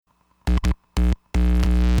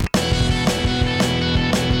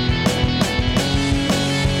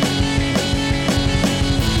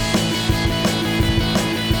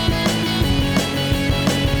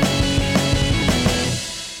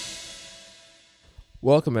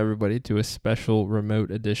Welcome, everybody, to a special remote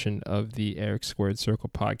edition of the Eric Squared Circle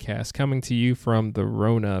podcast, coming to you from the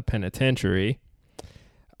Rona Penitentiary.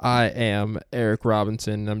 I am Eric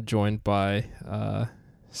Robinson. I'm joined by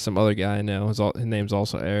some other guy I know. His name's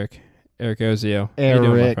also Eric. Eric Ozio. How you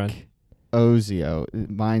doing, my friend? Ozio.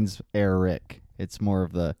 Mine's Eric. It's more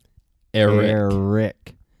of the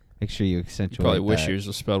Eric. Make sure you accentuate You probably that. wish yours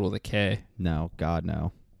was spelled with a K. No, God,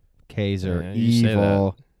 no. K's are Yeah, you say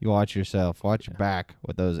evil. You watch yourself. Watch your back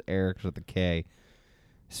with those Erics with a K.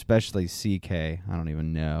 Especially CK. I don't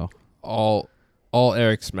even know. All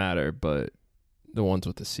Erics matter, but the ones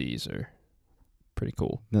with the C's are pretty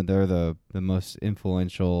cool. No, they're the most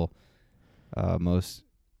influential, most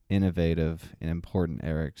innovative, and important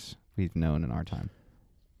Erics we've known in our time.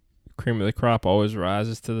 Cream of the crop always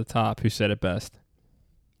rises to the top. Who said it best?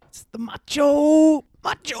 It's the macho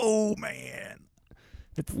man.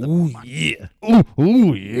 It's the yeah.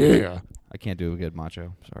 Ooh, yeah. I can't do a good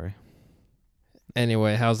macho. Sorry.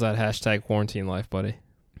 Anyway, how's that hashtag quarantine life, buddy?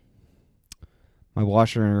 My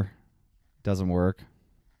washer doesn't work,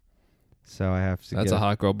 so I have to. That's a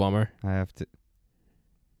hot girl bummer. I have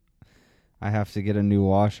to get a new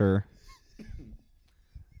washer.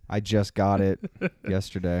 I just got it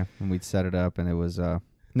yesterday, and we'd set it up, and it was no,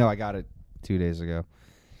 I got it 2 days ago.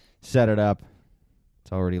 Set it up.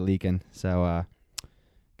 It's already leaking, so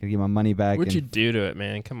gonna get my money back. What'd you do to it,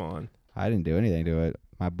 man? Come on. I didn't do anything to it.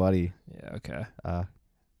 My buddy Yeah, okay.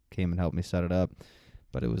 came and helped me set it up,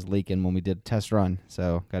 but it was leaking when we did a test run,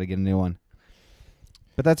 so got to get a new one.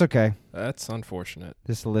 But that's okay. That's unfortunate.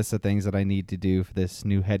 Just a list of things that I need to do for this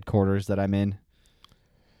new headquarters that I'm in.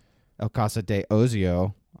 El Casa de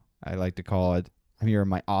Ozio, I like to call it. I'm here in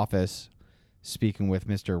my office speaking with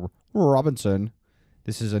Mr. Robinson.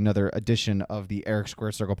 This is another edition of the Eric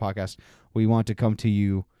Square Circle podcast. We want to come to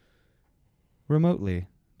you remotely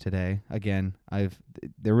today. Again,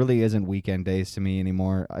 there really isn't weekend days to me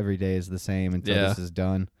anymore. Every day is the same until this is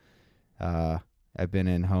done. I've been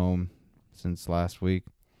in home since last week.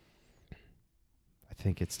 I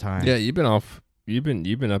think it's time. Yeah, you've been off. You've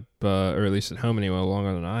been up, or at least at home anyway,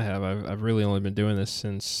 longer than I have. I've really only been doing this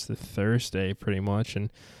since the Thursday, pretty much, and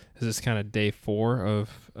this is kind of day 4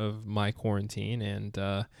 of my quarantine,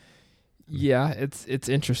 and yeah, it's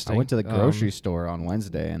interesting. I went to the grocery store on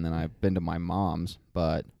Wednesday, and then I've been to my mom's,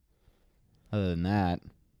 but other than that,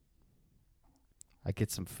 I get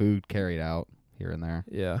some food carried out here and there.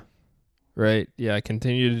 Yeah, right. Yeah, I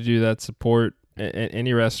continue to do that. Support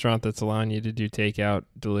any restaurant that's allowing you to do takeout,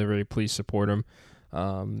 delivery. Please support them.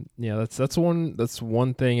 Yeah, that's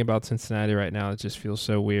one thing about Cincinnati right now. It just feels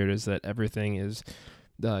so weird. Is that everything is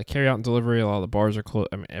carry out and delivery. A lot of the bars are closed.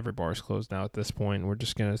 I mean, every bar is closed now at this point. We're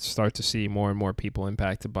just gonna start to see more and more people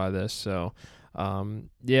impacted by this. So,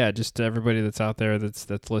 yeah, just to everybody that's out there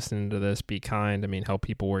that's listening to this, be kind. I mean, help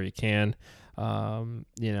people where you can.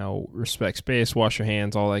 Respect space, wash your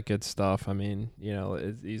hands, all that good stuff. I mean,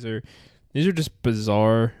 these are just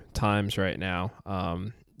bizarre times right now.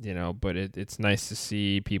 But it's nice to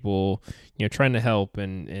see people, trying to help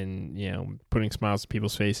and putting smiles to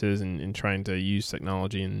people's faces and trying to use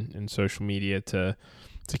technology and social media to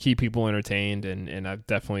keep people entertained. And I've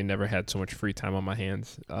definitely never had so much free time on my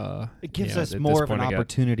hands. It gives us more of an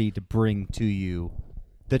opportunity to bring to you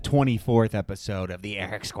the 24th episode of the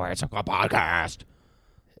Eric Squared Circle podcast.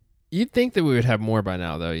 You'd think that we would have more by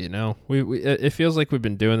now, though. It feels like we've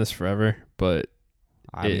been doing this forever, but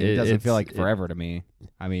I mean, it doesn't feel like forever to me.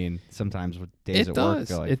 I mean, sometimes with days at work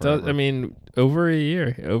feel like forever. Does. I mean, over a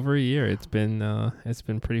year. It's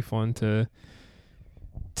been pretty fun to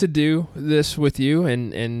do this with you,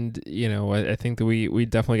 and I think that we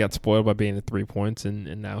definitely got spoiled by being at 3 points,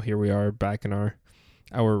 and now here we are back in our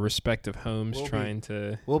respective homes,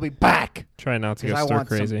 we'll be back. Trying not to go stir I want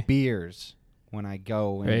crazy. Some beers when I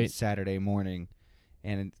go in Saturday morning,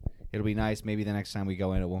 and it'll be nice. Maybe the next time we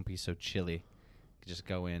go in, it won't be so chilly. Just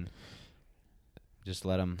go in. Just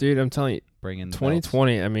let them. Dude, I'm telling you, bring in the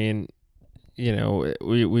 2020. belts. I mean,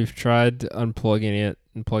 we've tried unplugging it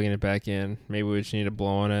and plugging it back in. Maybe we just need to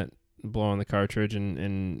blow on the cartridge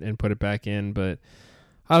and put it back in. But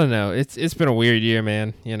I don't know. It's been a weird year,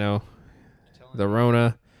 man. The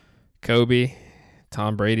Rona, Kobe,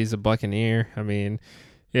 Tom Brady's a Buccaneer. I mean,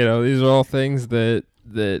 these are all things that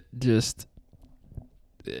just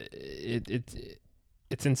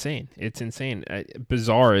it's insane. It's insane.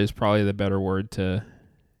 Bizarre is probably the better word to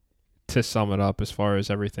sum it up as far as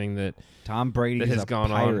everything that Tom Brady has gone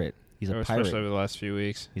pirate. on. He's a pirate. Especially over the last few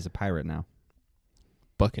weeks. He's a pirate now.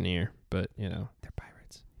 Buccaneer, but they're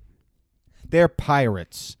pirates. They're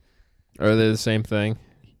pirates. Are they the same thing?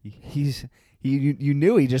 You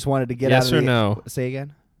knew he just wanted to get out of Yes or no? Say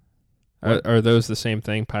again? Are those the same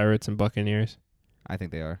thing, Pirates and Buccaneers? I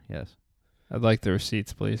think they are. Yes. I'd like the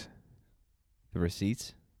receipts, please. The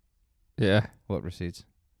receipts? Yeah, What receipts?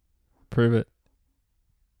 prove it.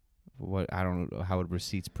 What? I don't know. How would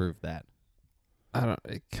receipts prove that? I don't.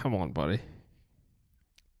 Come on, buddy.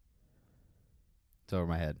 It's over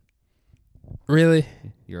my head. Really?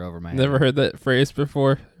 You're over my head. Never heard that phrase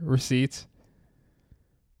before? Receipts?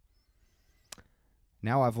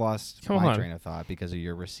 Now I've lost Come my on. train of thought because of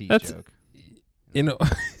your receipt That's- joke. You know,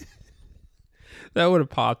 that would have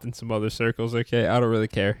popped in some other circles. Okay, I don't really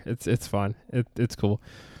care. It's fine. It's cool.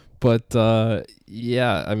 But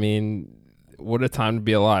yeah, I mean, what a time to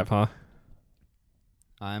be alive, huh?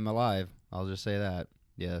 I'm alive. I'll just say that.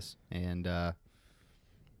 Yes. And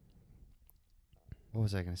what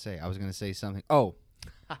was I going to say? I was going to say something. Oh,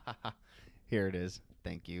 here it is.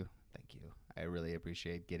 Thank you. Thank you. I really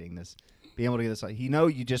appreciate getting this. Being able to get this.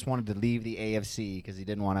 You just wanted to leave the AFC because he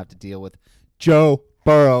didn't want to have to deal with Joe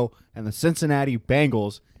Burrow and the Cincinnati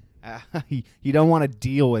Bengals. You don't want to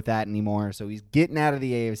deal with that anymore. So he's getting out of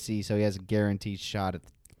the AFC. So he has a guaranteed shot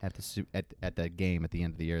at the game at the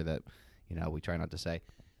end of the year that we try not to say.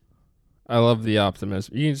 I love the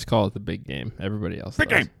optimism. You can just call it the big game. Everybody else Big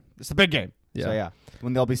does. game. It's the big game. Yeah. So,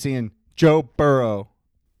 when they'll be seeing Joe Burrow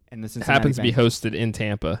and the Cincinnati Happens to be Bengals. hosted in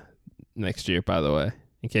Tampa next year, by the way,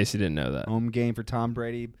 in case you didn't know that. Home game for Tom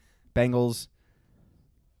Brady. Bengals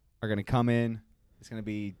are going to come in. It's going to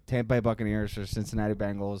be Tampa Bay Buccaneers or Cincinnati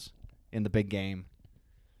Bengals in the big game.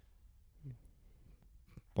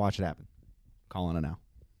 Watch it happen. Calling it now.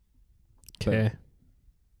 Okay.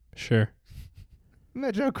 Sure.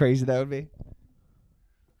 Imagine how crazy that would be.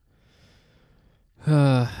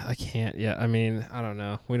 I can't. Yeah, I mean, I don't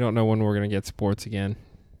know. We don't know when we're going to get sports again.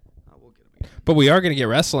 But we are going to get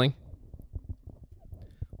wrestling.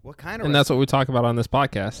 What kind of And that's what we talk about on this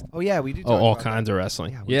podcast. Oh, yeah, we do talk All about kinds of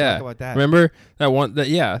wrestling. Yeah, we talk about that. Remember that one?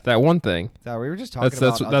 That one thing. that. We were just talking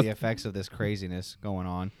That's about the effects of this craziness going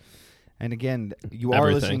on. And again, you are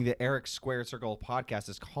Everything. listening to Eric's Squared Circle podcast.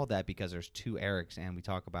 It's called that because there's two Erics, and we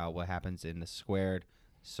talk about what happens in the squared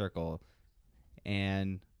circle.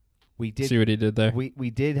 And we did See what he did there? we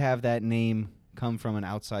did have that name come from an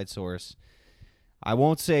outside source. I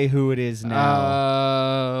won't say who it is now.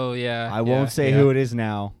 Oh, yeah. I won't say who it is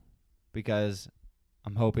now because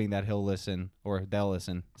I'm hoping that he'll listen or they'll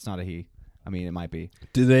listen. It's not a he. I mean, it might be.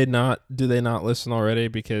 Do they not listen already?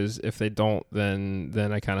 Because if they don't, then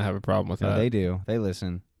I kind of have a problem with No, that. they do. They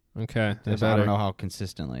listen. Okay. They Just I better. don't know how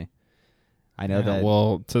consistently. I know Yeah, that.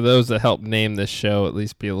 Well, to those that helped name this show, at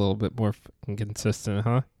least be a little bit more fucking consistent,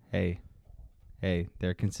 huh? Hey,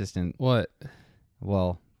 they're consistent. What?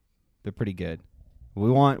 Well, they're pretty good. We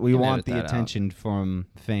want can edit the that out. attention from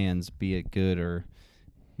fans, be it good or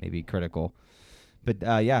maybe critical. But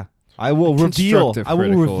yeah, I will reveal. Constructive I will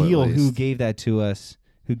critical, at reveal who least. gave that to us.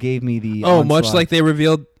 Who gave me the? Much onslaught. like they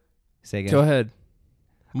revealed. Say again. Go ahead.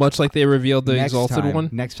 Much like they revealed the next Exalted time, one.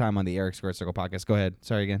 Next time on the Eric Squared Circle podcast. Go ahead.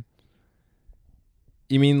 Sorry again.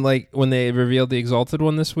 You mean like when they revealed the Exalted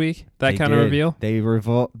one this week? That They kind of did. reveal? They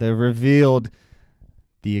revealed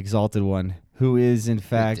the Exalted One, who is in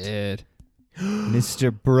fact did.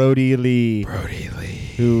 Mr. Brody Lee, Brody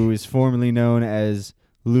Lee. who is formerly known as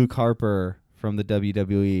Luke Harper from the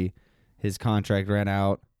WWE. His contract ran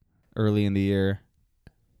out early in the year.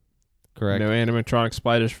 Correct? No animatronic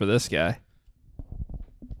spiders for this guy.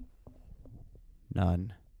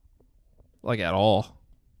 None. Like at all.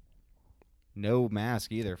 No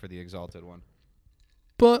mask either for the Exalted One.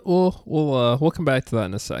 But we'll come back to that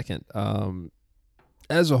in a second.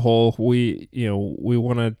 As a whole, we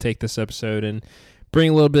want to take this episode and bring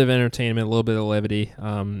a little bit of entertainment, a little bit of levity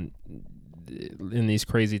in these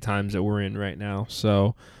crazy times that we're in right now.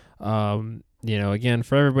 So, again,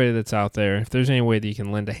 for everybody that's out there, if there's any way that you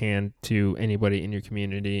can lend a hand to anybody in your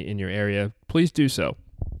community, in your area, please do so.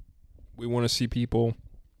 We want to see people,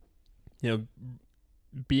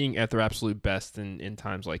 being at their absolute best in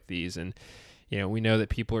times like these. And, we know that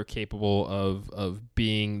people are capable of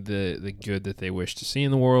being the good that they wish to see in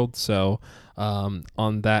the world. So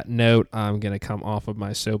on that note, I'm going to come off of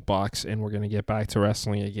my soapbox and we're going to get back to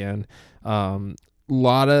wrestling again.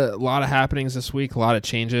 Lot of happenings this week, a lot of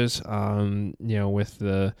changes, with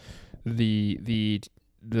the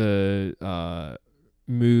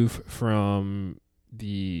move from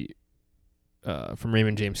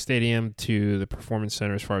Raymond James Stadium to the Performance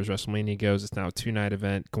Center as far as WrestleMania goes. It's now a 2-night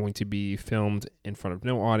event going to be filmed in front of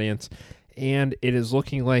no audience, and it is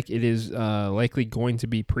looking like it is likely going to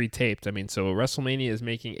be pre-taped. I mean, so WrestleMania is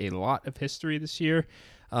making a lot of history this year.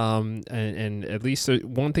 And at least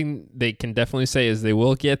one thing they can definitely say is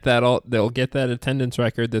they'll get that attendance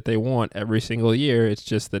record that they want every single year. It's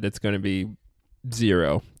just that it's going to be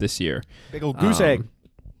 0 this year. Big old goose egg.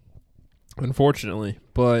 Unfortunately.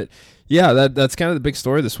 But yeah, that's kind of the big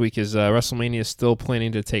story this week is WrestleMania is still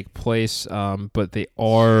planning to take place, but they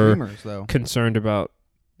are Streamers, though. concerned about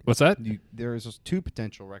what's that? There's just 2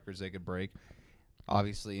 potential records they could break.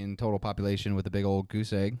 Obviously, in total population with a big old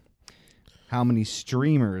goose egg. How many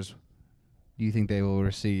streamers do you think they will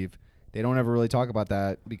receive? They don't ever really talk about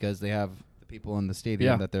that because they have the people in the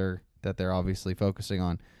stadium that they're obviously focusing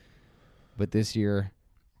on. But this year,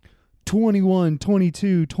 21,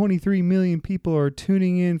 22, 23 million people are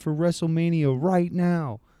tuning in for WrestleMania right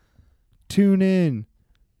now. Tune in.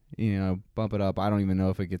 Bump it up. I don't even know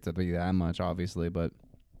if it gets to be that much, obviously, but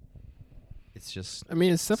it's just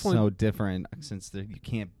it's definitely so different since you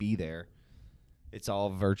can't be there. It's all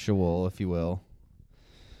virtual, if you will.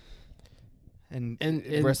 And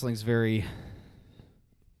wrestling's very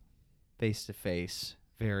face-to-face,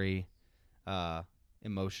 very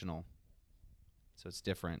emotional. So it's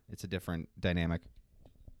different. It's a different dynamic.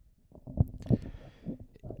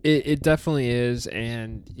 It definitely is,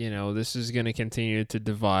 and this is going to continue to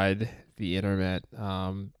divide the internet.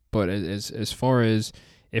 But as far as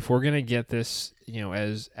if we're going to get this,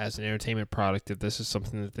 as an entertainment product, if this is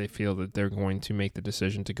something that they feel that they're going to make the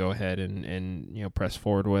decision to go ahead and press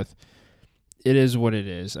forward with, it is what it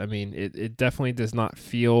is. I mean, it definitely does not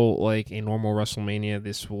feel like a normal WrestleMania.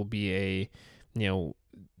 This will be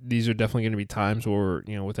these are definitely going to be times where,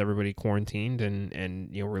 with everybody quarantined and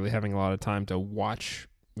really having a lot of time to watch,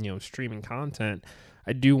 streaming content.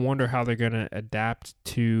 I do wonder how they're going to adapt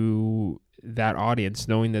to that audience,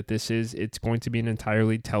 knowing that it's going to be an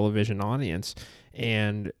entirely television audience.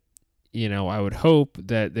 And, I would hope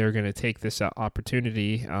that they're going to take this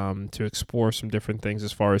opportunity to explore some different things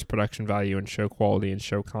as far as production value and show quality and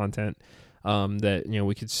show content that,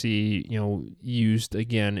 we could see, used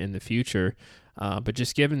again in the future. But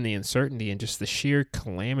just given the uncertainty and just the sheer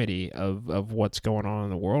calamity of what's going on in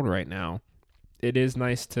the world right now, it is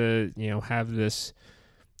nice to, have this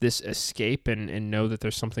escape and know that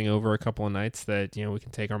there's something over a couple of nights that, we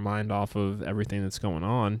can take our mind off of everything that's going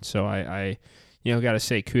on. So I got to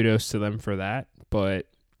say kudos to them for that. But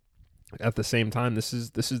at the same time, this is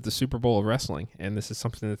the Super Bowl of wrestling, and this is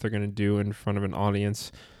something that they're going to do in front of an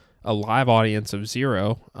audience, a live audience of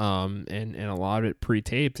 0, and a lot of it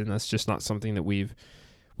pre-taped, and that's just not something that we've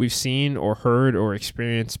seen or heard or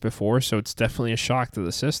experienced before. So it's definitely a shock to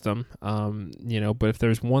the system. But if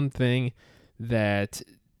there's one thing that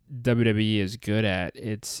WWE is good at,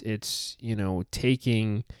 it's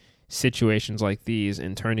taking situations like these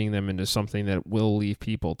and turning them into something that will leave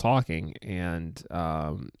people talking. And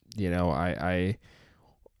I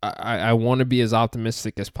want to be as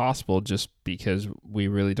optimistic as possible, just because we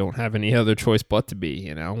really don't have any other choice but to be.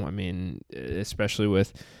 Especially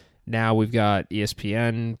with now we've got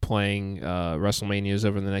ESPN playing WrestleManias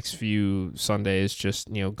over the next few Sundays, just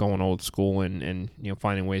going old school and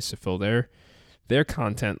finding ways to fill their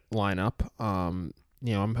content lineup.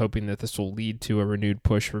 I'm hoping that this will lead to a renewed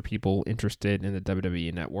push for people interested in the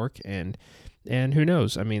WWE network, and who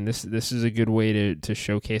knows? This is a good way to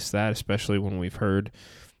showcase that, especially when we've heard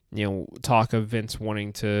talk of Vince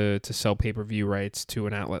wanting to sell pay-per-view rights to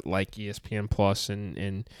an outlet like ESPN Plus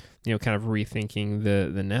and kind of rethinking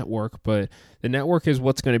the network. But the network is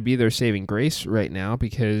what's going to be their saving grace right now,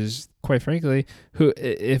 because quite frankly,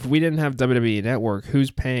 if we didn't have WWE Network,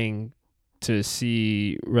 who's paying to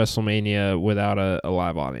see WrestleMania without a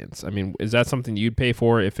live audience? Is that something you'd pay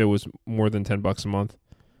for if it was more than $10 a month?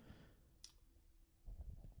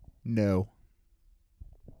 No.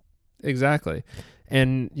 Exactly.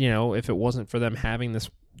 And, if it wasn't for them having this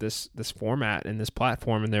format and this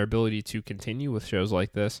platform and their ability to continue with shows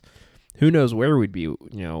like this, who knows where we'd be,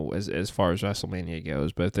 as far as WrestleMania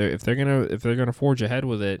goes. But if they're gonna forge ahead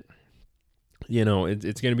with it,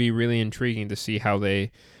 it's gonna be really intriguing to see how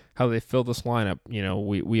they fill this lineup.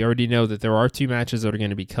 We already know that there are 2 matches that are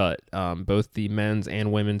going to be cut. Both the men's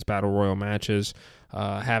and women's battle royal matches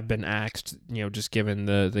have been axed, just given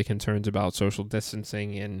the concerns about social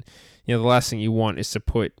distancing. And, the last thing you want is to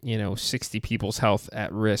put, 60 people's health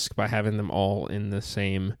at risk by having them all in the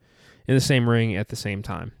same ring at the same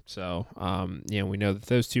time. So, we know that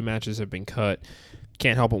those 2 matches have been cut.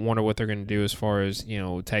 Can't help but wonder what they're going to do as far as,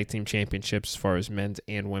 tag team championships, as far as men's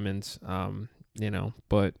and women's,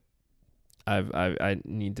 but I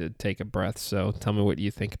need to take a breath. So tell me what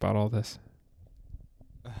you think about all this.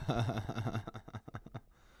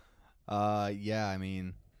 Yeah,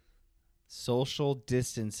 social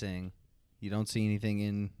distancing. You don't see anything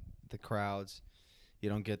in the crowds. You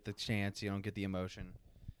don't get the chance. You don't get the emotion.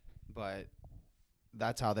 But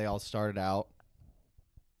that's how they all started out,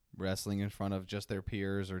 wrestling in front of just their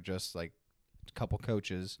peers or just like a couple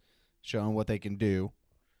coaches, showing what they can do.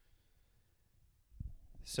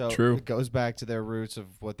 So True. It goes back to their roots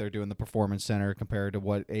of what they're doing in the Performance Center compared to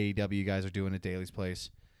what AEW guys are doing at Daly's Place.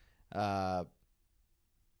 So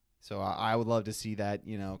I would love to see that,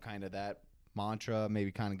 kind of that mantra,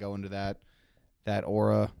 maybe kind of go into that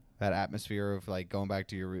aura, that atmosphere of like going back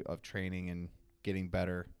to your root of training and getting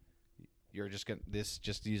better. You're just this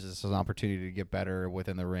just uses this as an opportunity to get better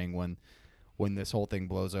within the ring when this whole thing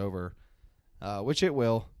blows over, which it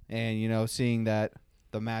will. And seeing that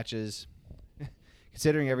the matches,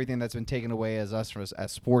 considering everything that's been taken away as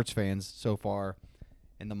sports fans so far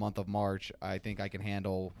in the month of March, I think I can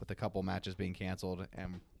handle with a couple matches being canceled.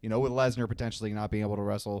 And with Lesnar potentially not being able to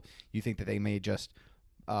wrestle, you think that they may just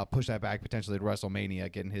push that back potentially to WrestleMania,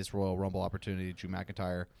 getting his Royal Rumble opportunity, Drew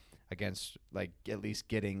McIntyre, against like at least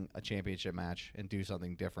getting a championship match and do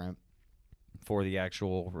something different for the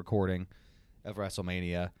actual recording of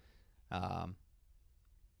WrestleMania. And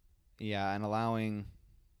allowing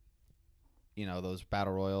those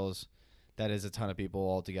battle royals, that is a ton of people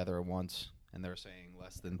all together at once, and they're saying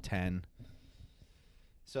less than 10.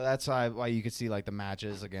 So that's why you could see like the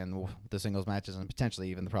matches again, the singles matches, and potentially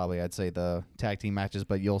even probably I'd say the tag team matches.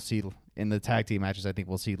 But you'll see in the tag team matches, I think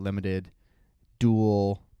we'll see limited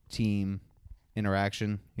dual team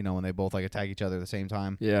interaction, when they both like attack each other at the same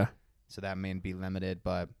time. Yeah. So that may be limited,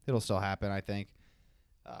 but it'll still happen, I think.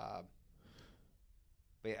 But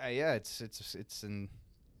yeah, it's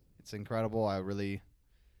incredible.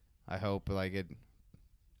 I hope like it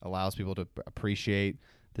allows people to appreciate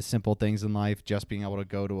the simple things in life, just being able to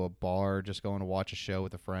go to a bar, just going to watch a show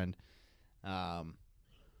with a friend.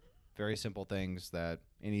 Very simple things that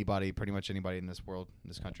pretty much anybody in this world, in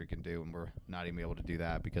this country can do, and we're not even able to do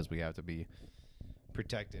that because we have to be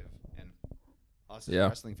protective. And us as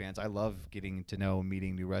wrestling fans, I love getting to know,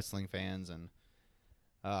 meeting new wrestling fans and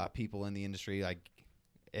people in the industry. Like,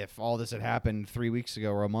 if all this had happened 3 weeks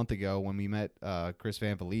ago or a month ago when we met Chris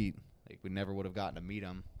Van Vliet, like we never would have gotten to meet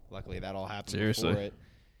him. Luckily, that all happened before it.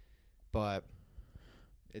 But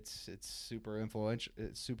it's super influential.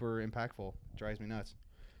 It's super impactful. It drives me nuts.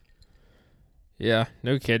 Yeah,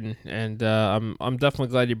 no kidding. And I'm definitely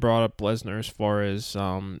glad you brought up Lesnar as far as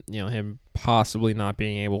him possibly not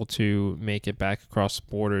being able to make it back across the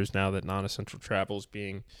borders now that non-essential travel is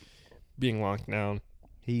being locked down.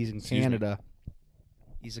 He's in Canada.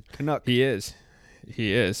 He's a Canuck. He is.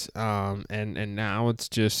 And now it's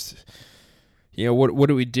just, what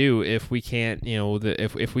do we do if we can't,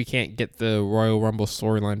 if we can't get the Royal Rumble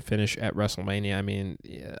storyline finish at WrestleMania? I mean,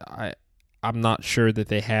 I'm not sure that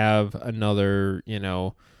they have another,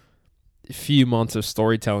 few months of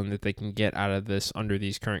storytelling that they can get out of this under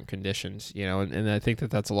these current conditions, and I think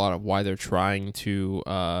that that's a lot of why they're trying to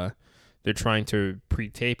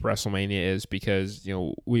pre-tape WrestleMania is because,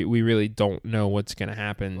 we really don't know what's going to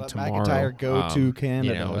happen tomorrow. McIntyre go to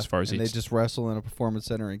Canada, as far as they just wrestle in a performance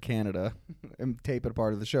center in Canada and tape it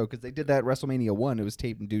part of the show because they did that WrestleMania 1. It was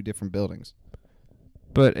taped in 2 different buildings.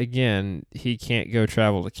 But again, he can't go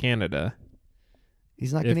travel to Canada.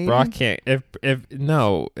 He's not if Canadian? Brock can't,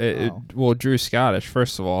 well, Drew's Scottish,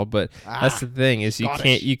 first of all, but that's the thing is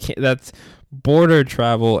Scottish. you can't, that's border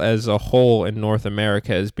travel as a whole in North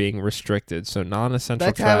America is being restricted, so non-essential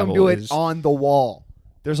Let's travel have him do is... it on the wall.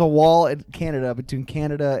 There's a wall in Canada between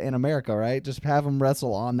Canada and America, right? Just have him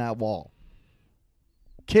wrestle on that wall.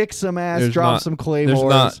 Kick some ass, drop some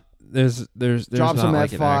claymores. There's drop not some like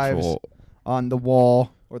F5s an actual... on the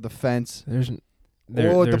wall or the fence. There's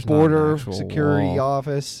Or at the border security wall.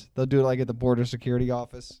 office. They'll do it like at the border security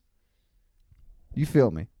office. You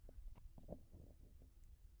feel me?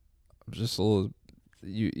 Just a little.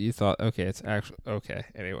 You thought, okay, it's actually okay.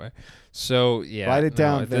 Anyway, so yeah, write it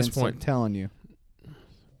down. At Vince, this point, I'm telling you.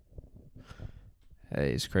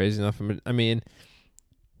 Hey, it's crazy enough. I mean,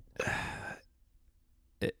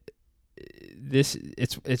 it's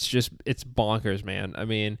bonkers, man. I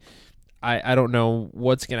mean, I don't know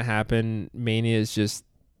what's gonna happen. Mania is just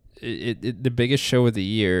the biggest show of the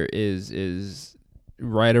year is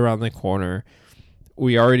right around the corner.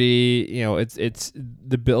 We already, it's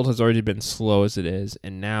the build has already been slow as it is,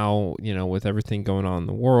 and now, with everything going on in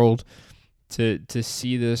the world, to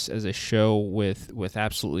see this as a show with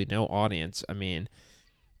absolutely no audience, I mean,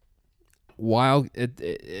 while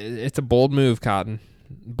it's a bold move, Cotton,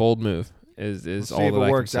 bold move is let's all see if that it I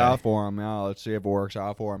works can say. out for him. Yeah, let's see if it works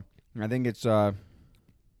out for him. I think it's not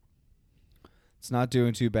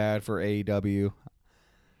doing too bad for AEW.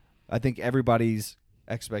 I think everybody's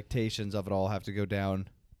expectations of it all have to go down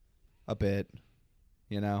a bit.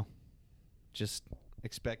 Just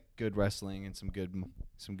expect good wrestling and some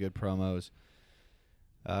good promos.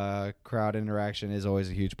 Crowd interaction is always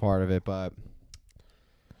a huge part of it, but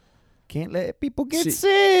can't let people get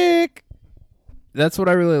sick. That's what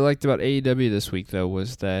I really liked about AEW this week, though,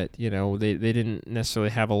 was that, they didn't necessarily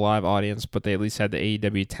have a live audience, but they at least had the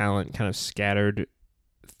AEW talent kind of scattered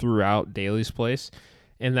throughout Daly's Place.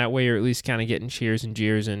 And that way you're at least kind of getting cheers and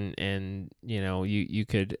jeers, and you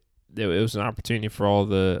could, it was an opportunity for all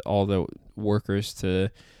the workers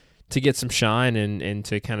to get some shine and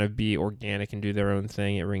to kind of be organic and do their own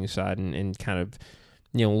thing at ringside and kind of,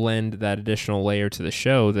 lend that additional layer to the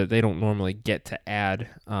show that they don't normally get to add,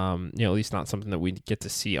 at least not something that we get to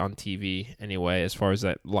see on TV anyway, as far as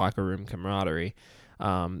that locker room camaraderie.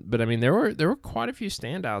 But I mean, there were quite a few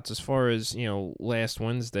standouts as far as, last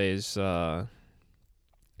Wednesday's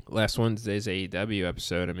AEW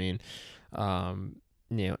episode. I mean,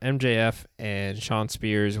 MJF and Sean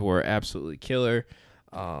Spears were absolutely killer.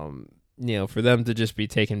 For them to just be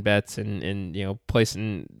taking bets and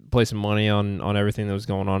placing money on everything that was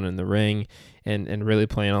going on in the ring and really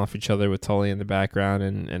playing off each other with Tully in the background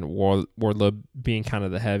and Wardlow being kind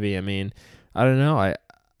of the heavy. I mean, I don't know.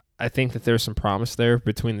 I think that there's some promise there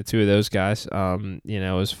between the two of those guys,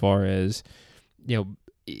 as far as,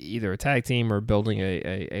 either a tag team or building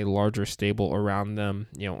a larger stable around them,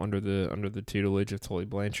 under the tutelage of Tully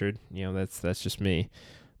Blanchard. That's just me.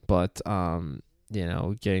 But,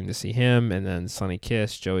 getting to see him and then Sonny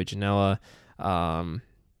Kiss, Joey Janela,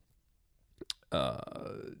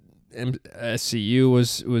 SCU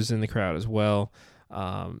was in the crowd as well.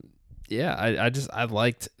 I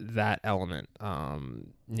liked that element,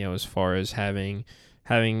 as far as having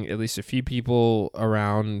at least a few people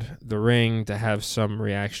around the ring to have some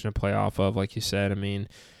reaction to play off of. Like you said, I mean,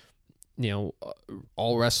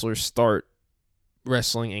 all wrestlers start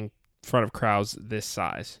wrestling in front of crowds this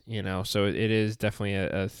size, so it is definitely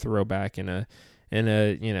a throwback and a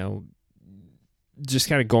just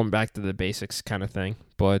kind of going back to the basics kind of thing.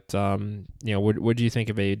 But what do you think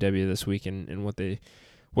of AEW this week and what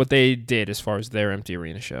they did as far as their empty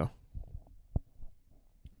arena show?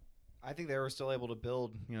 I think they were still able to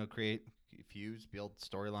build, create feuds, build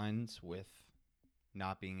storylines with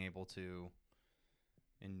not being able to,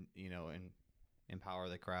 empower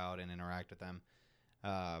the crowd and interact with them.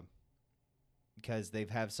 Because they've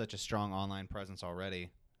have such a strong online presence already,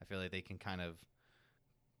 I feel like they can kind of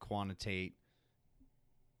quantitate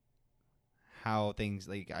how things,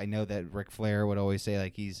 like, I know that Ric Flair would always say,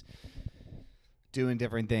 like, he's doing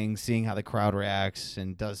different things, seeing how the crowd reacts,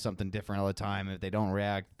 and does something different all the time. If they don't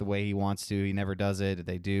react the way he wants to, he never does it. If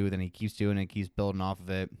they do, then he keeps doing it, keeps building off of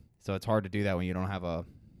it. So it's hard to do that when you don't have a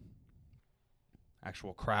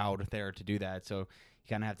actual crowd there to do that. So you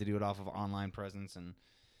kind of have to do it off of online presence, and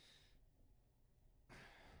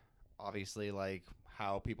obviously, like,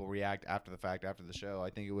 how people react after the fact, after the show. I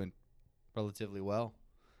think it went relatively well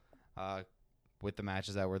with the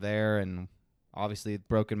matches that were there, and obviously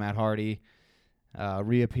broken Matt Hardy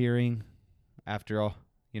reappearing after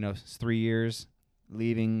 3 years,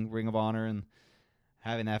 leaving Ring of Honor and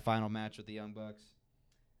having that final match with the Young Bucks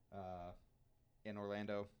in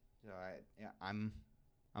Orlando. I'm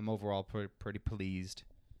overall pretty pleased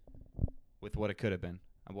with what it could have been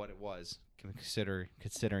and what it was,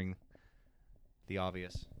 considering the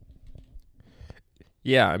obvious.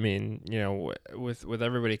 Yeah, I mean, with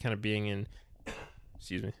everybody kind of being in,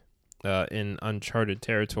 in uncharted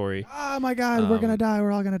territory. Oh my God, we're gonna die.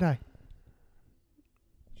 We're all gonna die.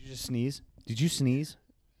 Did you just sneeze? Did you sneeze?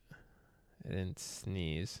 I didn't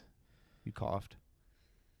sneeze. You coughed.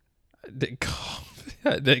 I did cough.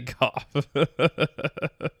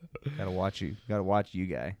 Gotta watch you. Gotta watch you,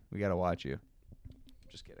 guy. We gotta watch you.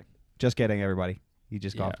 Just kidding, everybody. You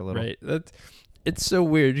just coughed a little. Right. It's so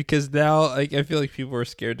weird because now, like, I feel like people are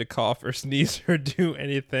scared to cough or sneeze or do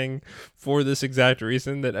anything for this exact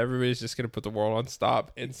reason that everybody's just gonna put the world on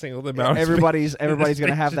stop and single them out. Everybody's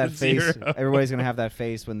gonna have that face. Everybody's gonna have that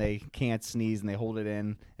face when they can't sneeze and they hold it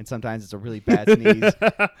in, and sometimes it's a really bad sneeze.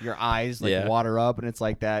 Your eyes water up, and it's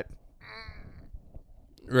like that.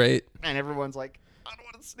 Right. And everyone's like, I don't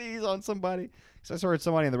want to sneeze on somebody. Because I heard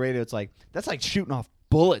somebody on the radio, it's like, that's like shooting off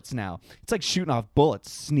bullets now. It's like shooting off bullets.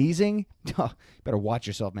 Sneezing? Better watch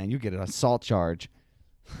yourself, man. You get an assault charge.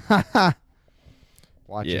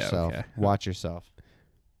 Watch yourself. Okay. Watch yourself.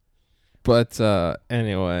 But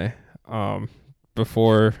anyway,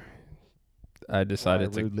 before I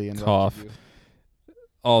decided to cough,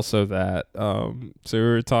 also that, so we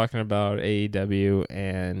were talking about AEW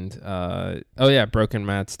and, Broken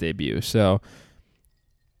Matt's debut. So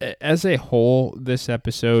as a whole, this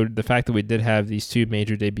episode, the fact that we did have these two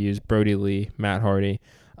major debuts, Brody Lee, Matt Hardy,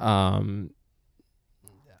 I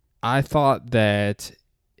thought that,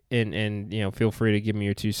 and feel free to give me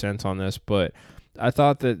your 2 cents on this, but I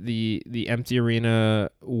thought that the empty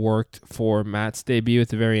arena worked for Matt's debut at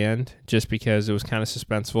the very end, just because it was kind of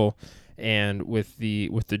suspenseful, and with the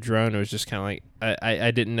drone, it was just kind of like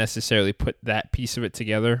I didn't necessarily put that piece of it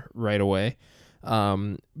together right away,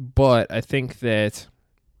 but I think that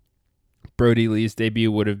Brody Lee's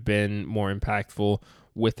debut would have been more impactful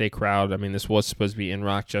with a crowd. I mean, this was supposed to be in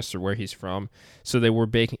Rochester, where he's from, so they were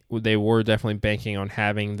definitely banking on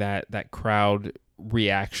having that crowd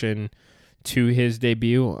reaction to his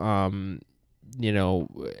debut. I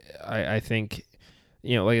think,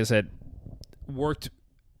 like I said, worked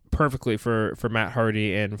perfectly for Matt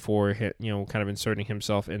Hardy and for kind of inserting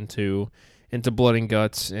himself into Blood and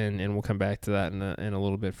Guts, and we'll come back to that in a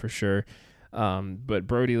little bit for sure. But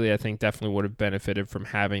Brody Lee, I think, definitely would have benefited from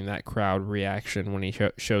having that crowd reaction when he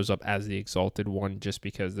shows up as the Exalted One, just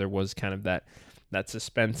because there was kind of that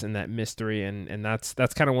suspense and that mystery, and that's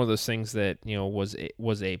kind of one of those things that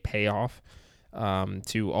was a payoff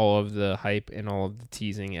to all of the hype and all of the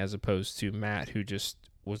teasing, as opposed to Matt, who just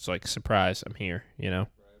was like, surprise, I'm here,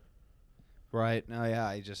 Right. No,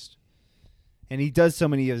 yeah, and he does so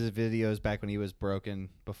many of his videos back when he was broken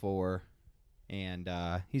before, and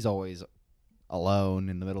he's always alone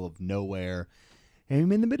in the middle of nowhere.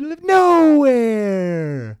 I'm in the middle of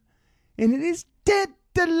nowhere, and it is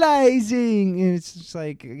tantalizing. And it's just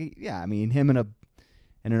like, yeah, I mean, him in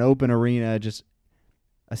an open arena, just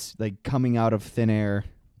like coming out of thin air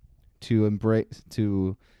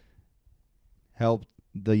to help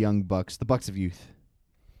the young Bucks, the Bucks of Youth.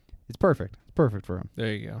 It's perfect. It's perfect for him.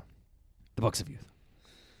 There you go. The Bucks of Youth.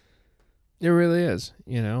 It really is,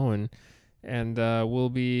 and we'll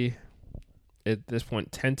be at this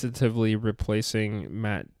point tentatively replacing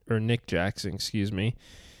Nick Jackson,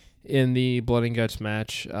 in the Blood and Guts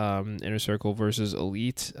match, Inner Circle versus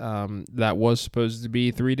Elite. That was supposed to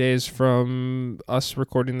be 3 days from us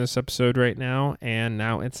recording this episode right now, and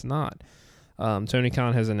now it's not. Tony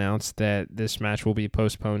Khan has announced that this match will be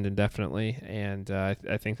postponed indefinitely, and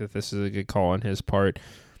I think that this is a good call on his part.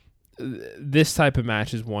 This type of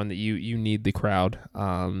match is one that you need the crowd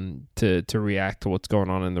to react to what's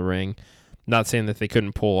going on in the ring. Not saying that they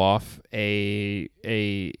couldn't pull off a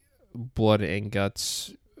Blood and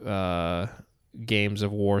Guts Games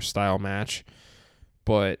of War style match,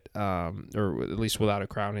 but or at least without a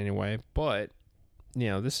crowd anyway. But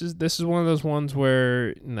this is one of those ones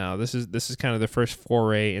where this is kind of the first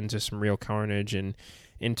foray into some real carnage and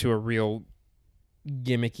into a real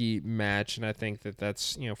gimmicky match, and I think that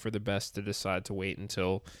that's for the best to decide to wait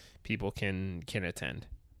until people can attend.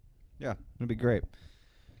 Yeah, it'll be great.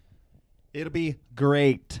 It'll be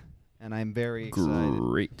great, and I'm very excited.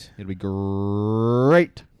 Great. It'll be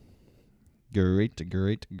great. Great.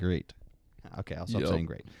 Okay, I'll stop saying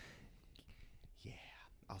great. Yeah,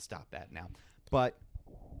 I'll stop that now. But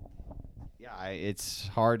yeah, it's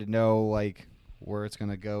hard to know where it's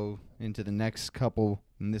gonna go into the next couple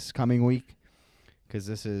in this coming week, because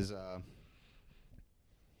this is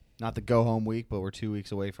not the go home week, but we're 2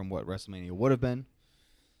 weeks away from what WrestleMania would have been,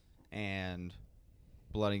 and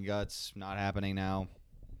Blood and Guts not happening now.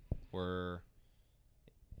 We're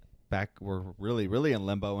really, really in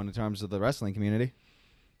limbo in terms of the wrestling community.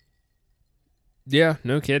 Yeah,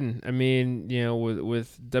 no kidding. I mean,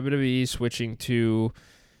 with WWE switching to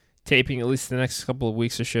taping at least the next couple of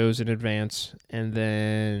weeks of shows in advance, and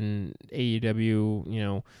then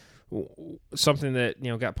AEW, something that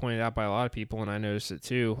got pointed out by a lot of people, and I noticed it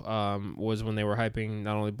too, was when they were hyping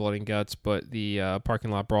not only Blood and Guts but the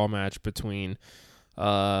parking lot brawl match between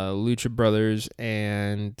Lucha Brothers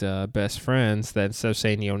and Best Friends, that instead of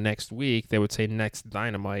saying next week, they would say next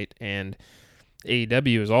Dynamite. And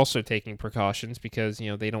AEW is also taking precautions because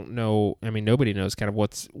they don't know. I mean, nobody knows kind of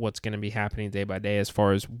what's going to be happening day by day as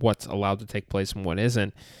far as what's allowed to take place and what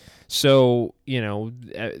isn't. So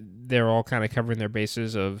they're all kind of covering their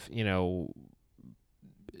bases of AEW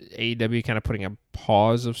kind of putting a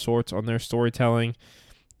pause of sorts on their storytelling.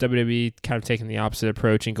 WWE kind of taking the opposite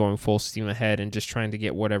approach and going full steam ahead and just trying to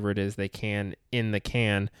get whatever it is they can in the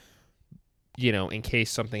can, in case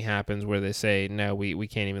something happens where they say, no, we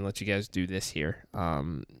can't even let you guys do this here.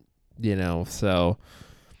 So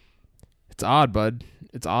it's odd, bud.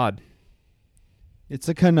 It's odd. It's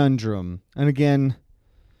a conundrum. And again,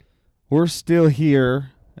 we're still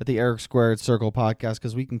here at the Eric Squared Circle podcast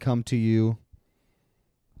because we can come to you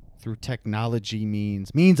through technology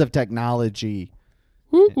means of technology.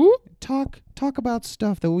 Whoop, whoop. Talk about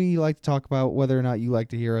stuff that we like to talk about, whether or not you like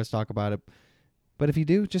to hear us talk about it. But if you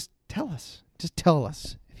do, just tell us. Just tell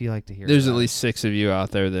us if you like to hear. There's about at least 6 of you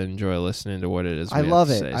out there that enjoy listening to what it is. I we love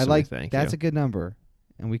have it. to say, I so like thank that's you. a good number,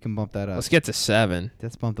 and we can bump that up. Let's get to 7.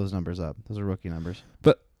 Let's bump those numbers up. Those are rookie numbers.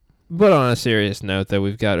 But on a serious note, though,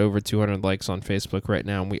 we've got over 200 likes on Facebook right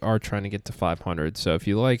now, and we are trying to get to 500. So if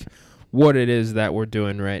you like what it is that we're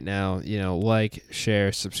doing right now, like,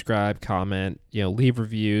 share, subscribe, comment, leave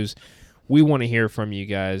reviews. We want to hear from you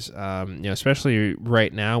guys, especially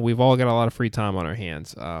right now. We've all got a lot of free time on our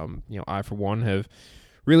hands. I, for one, have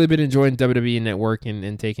really been enjoying WWE Network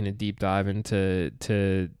and taking a deep dive into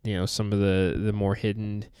some of the more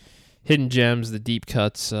hidden gems, the deep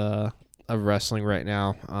cuts of wrestling right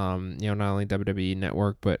now. Not only WWE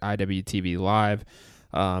Network but IWTV Live.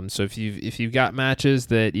 So if you've got matches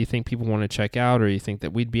that you think people want to check out or you think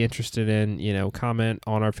that we'd be interested in, comment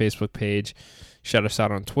on our Facebook page. Shout us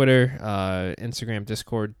out on Twitter, Instagram,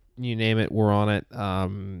 Discord, you name it, we're on it.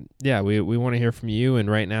 We want to hear from you, and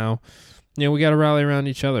right now, we got to rally around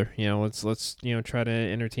each other. Let's try to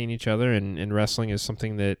entertain each other, and wrestling is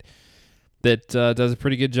something that does a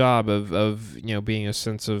pretty good job of being a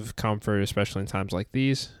sense of comfort, especially in times like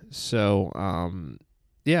these. So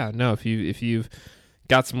if you've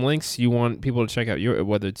got some links you want people to check out,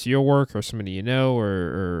 whether it's your work or somebody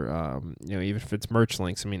or even if it's merch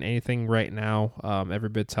links, anything right now, every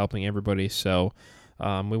bit's helping everybody. So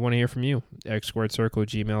we want to hear from you.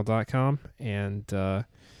 x2circle@gmail.com. And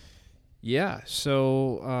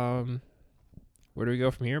so where do we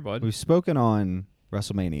go from here, bud? We've spoken on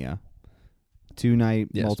WrestleMania, 2-night,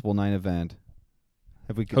 Yes. multiple night event.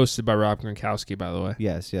 Have we Hosted by Rob Gronkowski, by the way.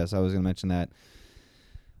 Yes, I was going to mention that,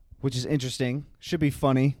 which is interesting. Should be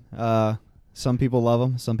funny. Some people love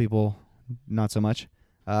him, some people not so much.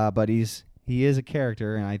 But he is a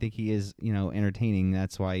character, and I think he is entertaining.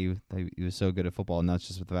 That's why he was so good at football, not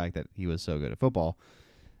just with the fact that he was so good at football,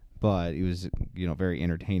 but he was very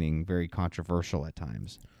entertaining, very controversial at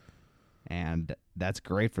times, and that's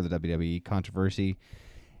great for the WWE. Controversy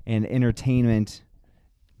and entertainment,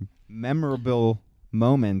 memorable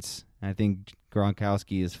moments. I think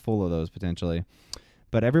Gronkowski is full of those potentially.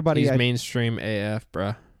 But everybody... He's mainstream AF,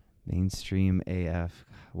 bruh. Mainstream AF.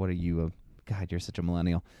 What are you? God, you're such a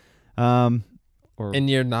millennial. And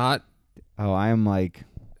you're not? Oh, I'm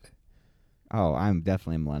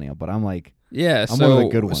definitely a millennial, but I'm like... Yeah, I'm one of the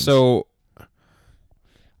good ones.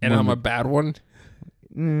 And I'm a bad one?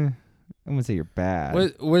 I wouldn't say you're bad.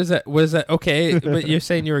 What is that? What is that? Okay, but you're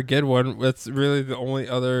saying you're a good one. That's really the only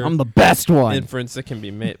other... I'm the best one. ...inference that can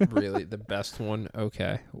be made. Really, the best one?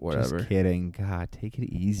 Okay, whatever. Just kidding. God, take it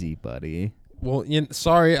easy, buddy. Well,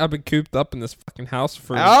 sorry, I've been cooped up in this fucking house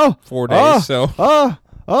for 4 Oh, days, so...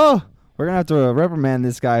 We're going to have to reprimand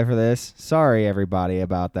this guy for this. Sorry, everybody,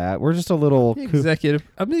 about that. We're just a little... I'm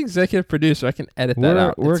the executive producer. I can edit that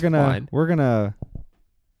out. We're It's gonna fine. We're gonna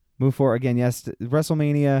move forward again. Yes,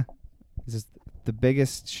 WrestleMania is the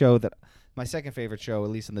biggest show my second favorite show,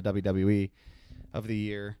 at least in the WWE, of the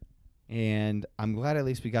year. And I'm glad at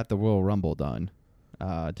least we got the Royal Rumble done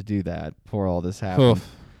to do that before all this happened.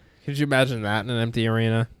 Oof. Could you imagine that in an empty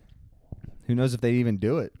arena? Who knows if they even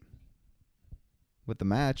do it with the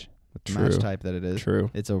match type that it is.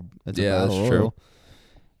 True. It's a Yeah, battle that's true. royal.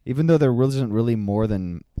 Even though there wasn't really more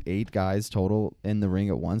than 8 guys total in the ring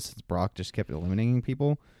at once, since Brock just kept eliminating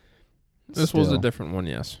people. This was a different one,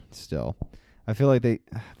 yes. Still, I feel like there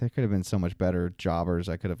could have been so much better jobbers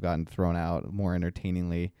I could have gotten thrown out more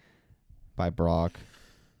entertainingly by Brock.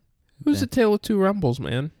 It was a tale of two rumbles,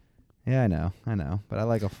 man. Yeah, I know, but I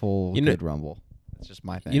like a full good rumble. It's just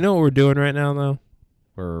my thing. You know what we're doing right now, though?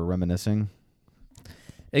 We're reminiscing.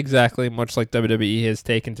 Exactly, much like WWE has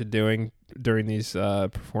taken to doing during these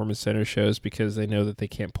performance center shows because they know that they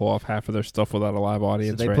can't pull off half of their stuff without a live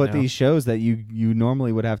audience. So they right put now. these shows that you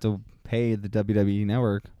normally would have to pay the WWE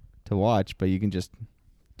Network to watch, but you can just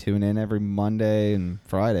tune in every Monday and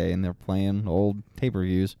Friday, and they're playing old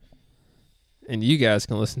pay-per-views. And you guys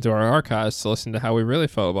can listen to our archives to listen to how we really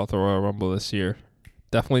felt about the Royal Rumble this year.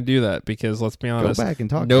 Definitely do that because let's be honest, Go back and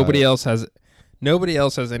talk. Nobody else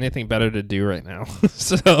has anything better to do right now.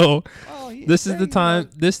 So this is the time.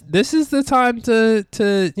 This is the time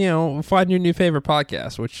to find your new favorite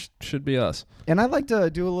podcast, which should be us. And I'd like to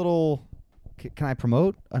do a little. Can I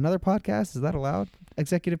promote another podcast? Is that allowed?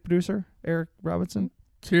 Executive producer Eric Robinson.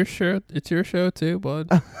 It's your show. It's your show too, bud.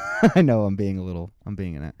 I know I'm being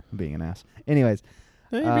an ass. Anyways,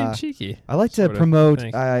 You're being cheeky. I like to promote.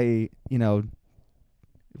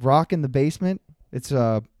 Rock in the Basement. It's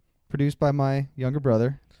produced by my younger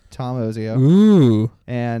brother, Tom Ozio. Ooh.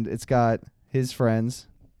 And it's got his friends,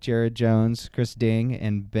 Jared Jones, Chris Ding,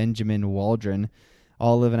 and Benjamin Waldron,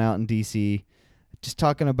 all living out in D.C., just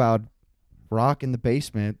talking about Rock in the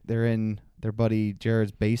Basement. They're in their buddy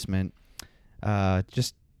Jared's basement.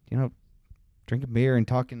 Just, drinking beer and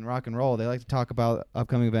talking rock and roll. They like to talk about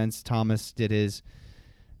upcoming events. Thomas did his...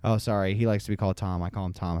 Oh, sorry. He likes to be called Tom. I call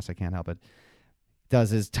him Thomas. I can't help it. Does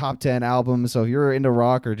his top 10 albums. So if you're into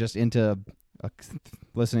rock or just into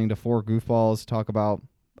listening to four goofballs talk about,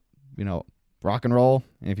 rock and roll,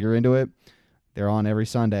 and if you're into it, they're on every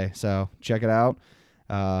Sunday. So check it out.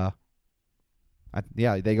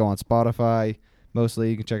 They go on Spotify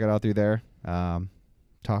mostly. You can check it out through there.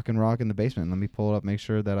 Talking Rock in the Basement. Let me pull it up, make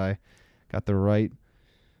sure that I got the right.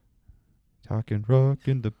 Talking Rock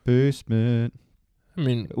in the Basement. I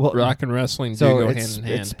mean, rock and wrestling do go hand in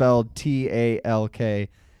hand. It's spelled TALK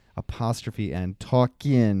 'N.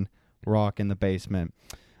 Talking Rock in the Basement.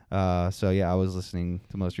 I was listening to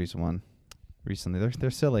the most recent one recently. They're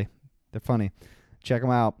silly. They're funny. Check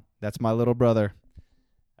them out. That's my little brother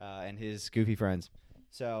and his goofy friends.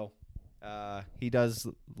 So he does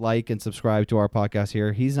like and subscribe to our podcast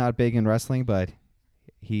here. He's not big in wrestling, but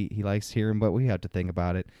he likes hearing what we have to think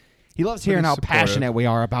about it. He loves hearing how passionate we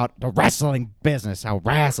are about the wrestling business, how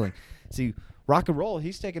wrestling. See, rock and roll,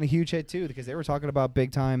 he's taking a huge hit too because they were talking about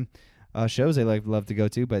big time shows they love to go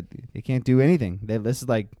to, but they can't do anything. This is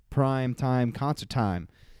like prime time concert time.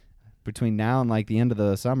 Between now and like the end of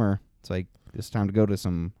the summer, it's like it's time to go to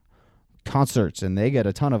some concerts, and they get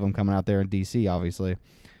a ton of them coming out there in DC, obviously.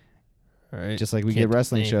 All right. Just like we get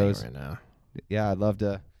wrestling shows right now. Yeah, I'd love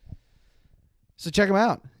to. So check them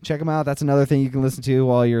out. That's another thing you can listen to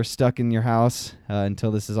while you're stuck in your house until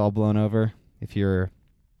this is all blown over. If you're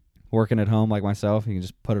working at home like myself, you can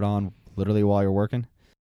just put it on literally while you're working.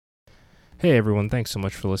 Hey everyone, thanks so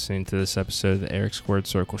much for listening to this episode of the Eric Squared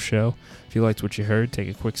Circle Show. If you liked what you heard, take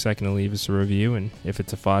a quick second to leave us a review, and if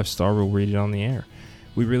it's a 5-star, we'll read it on the air.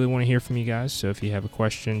 We really want to hear from you guys, so if you have a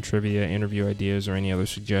question, trivia, interview ideas, or any other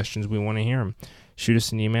suggestions, we want to hear them. Shoot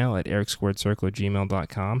us an email at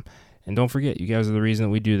ericsquaredcircle@gmail.com. And don't forget, you guys are the reason that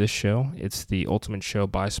we do this show. It's the ultimate show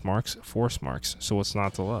by Smarks for Smarks, so what's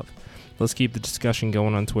not to love? Let's keep the discussion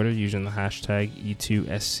going on Twitter using the hashtag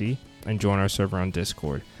E2SC and join our server on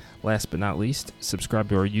Discord. Last but not least, subscribe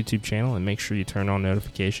to our YouTube channel and make sure you turn on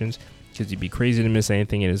notifications because you'd be crazy to miss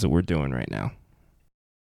anything it is that we're doing right now.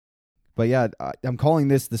 But yeah, I'm calling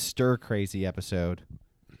this the Stir Crazy episode.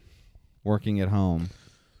 Working at home.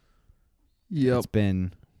 Yep.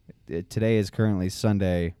 Today is currently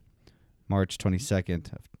Sunday, March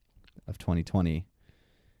 22nd of 2020.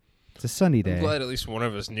 It's a sunny day. I'm glad at least one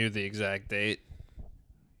of us knew the exact date.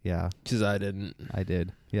 Yeah. Because I didn't. I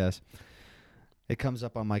did, yes. It comes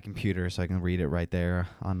up on my computer, so I can read it right there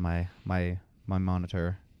on my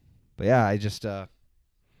monitor. But yeah, I just I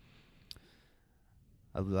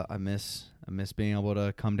miss being able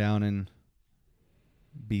to come down and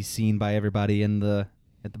be seen by everybody at the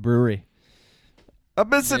brewery. I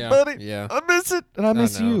miss it, buddy. Yeah. I miss it, and I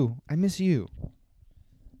miss you. I miss you.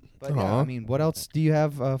 But yeah, I mean, what else do you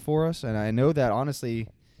have for us? And I know that honestly,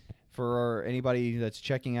 for anybody that's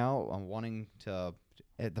checking out, I'm wanting to.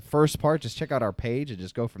 At the first part, just check out our page and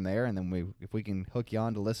just go from there. And then if we can hook you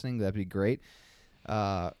on to listening, that'd be great.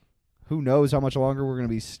 Who knows how much longer we're going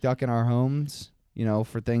to be stuck in our homes,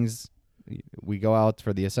 for things. We go out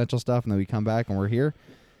for the essential stuff, and then we come back, and we're here.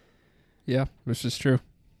 Yeah, this is true.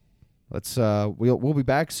 Let's we'll be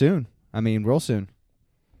back soon. I mean, real soon.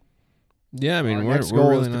 Yeah, I mean, our next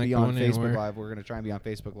goal is to be on Facebook Live. We're going to try and be on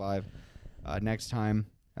Facebook Live next time.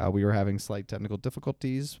 We were having slight technical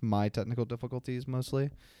difficulties. My technical difficulties mostly.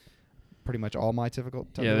 Pretty much all my technical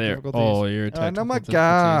difficulties. Oh, your technical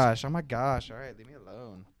difficulties. Oh my gosh! All right, leave me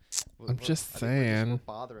alone. I'm just saying. We're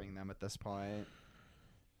bothering them at this point.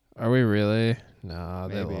 Are we really? No,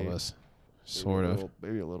 Maybe. they love us. Sort of.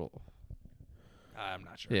 Maybe a little. I'm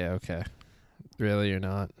not sure. Yeah. Okay. Really, you're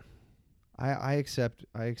not. I accept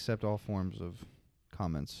all forms of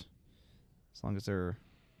comments, as long as they're.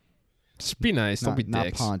 Just be nice. Don't be dicks.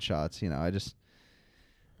 Not pawn shots. I've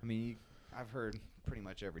heard pretty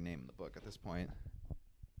much every name in the book at this point.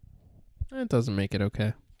 It doesn't make it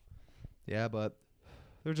okay. Yeah, but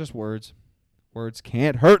they're just words. Words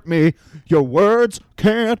can't hurt me. Your words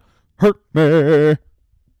can't hurt me,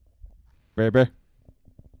 baby.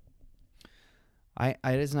 It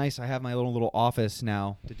is nice. I have my little office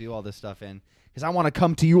now to do all this stuff in because I want to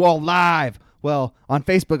come to you all live. Well, on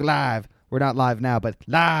Facebook Live. We're not live now, but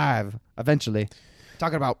live eventually.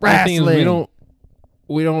 Talking about wrestling. The thing is,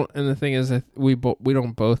 we don't, and the thing is that we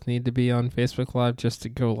don't both need to be on Facebook Live just to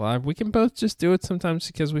go live. We can both just do it sometimes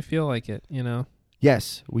because we feel like it,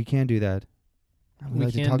 Yes, we can do that. We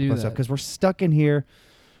like can to talk do about that stuff because we're stuck in here.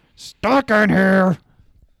 Stuck in here.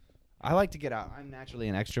 I like to get out. I'm naturally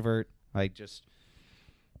an extrovert. Like just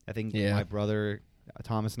I think Yeah. my brother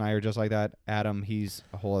Thomas and I are just like that. Adam, he's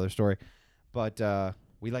a whole other story. But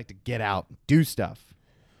we like to get out, do stuff,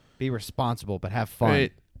 be responsible, but have fun.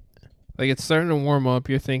 Right. Like it's starting to warm up.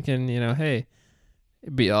 You're thinking, hey,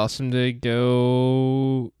 it'd be awesome to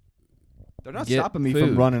go. They're not Get stopping me food.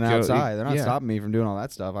 from running Go- outside. They're not yeah. stopping me from doing all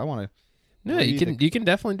that stuff. I want to. No, What do you you can think? you can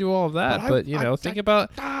definitely do all of that, But but think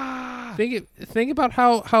about think about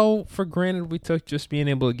how for granted we took just being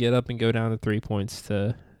able to get up and go down to 3 points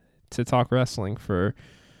to talk wrestling for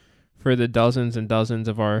the dozens and dozens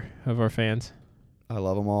of our fans. I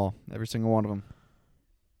love them all. Every single one of them.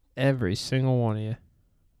 Every single one of you.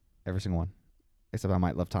 Every single one. Except I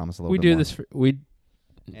might love Thomas a little We bit do more. this for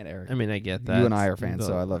And Eric. I mean, I get that. You and I are fans,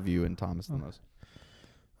 so I love you and Thomas the most.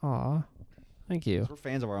 Aw, thank you. 'Cause we're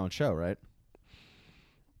fans of our own show, right?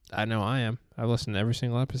 I know I am. I've listened to every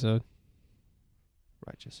single episode.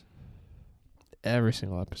 Righteous. Every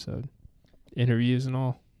single episode. Interviews and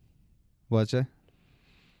all. What'd you say?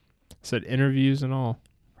 Said interviews and all.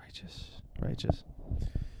 Righteous.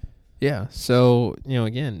 Yeah. So,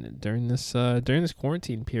 again, during this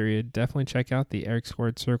quarantine period, definitely check out the Eric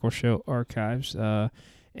Squared Circle Show archives.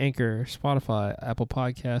 Anchor, Spotify, Apple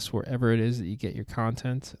Podcasts, wherever it is that you get your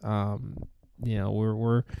content.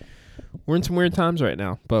 We're in some weird times right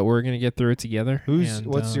now, but we're gonna get through it together.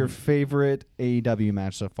 What's your favorite AEW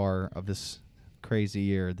match so far of this crazy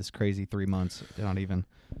year, this crazy 3 months? Not even.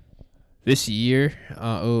 this year?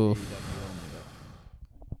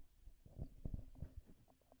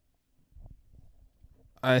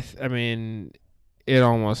 I mean, it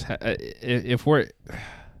almost if we're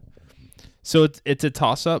so it's a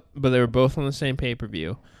toss up, but they were both on the same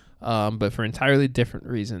pay-per-view, but for entirely different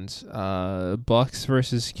reasons. Bucks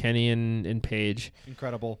versus Kenny and Paige.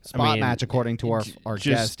 Incredible spot match, according to our just-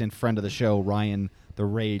 guest and friend of the show, Ryan the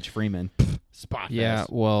Rage Freeman. Spot Yeah,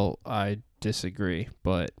 fest. well, I disagree,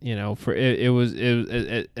 but for it was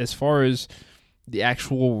as far as the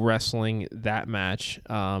actual wrestling, that match,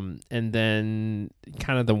 and then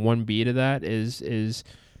kind of the 1B to that is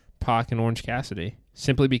Pac and Orange Cassidy.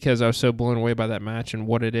 Simply because I was so blown away by that match and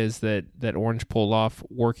what it is that Orange pulled off,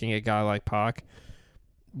 working a guy like Pac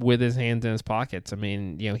with his hands in his pockets. I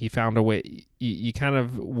mean, he found a way. You kind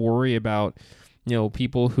of worry about,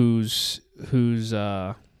 people whose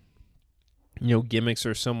gimmicks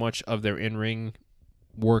are so much of their in-ring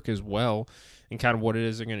work as well, and kind of what it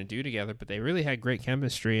is they're going to do together. But they really had great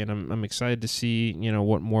chemistry, and I'm excited to see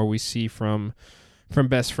what more we see from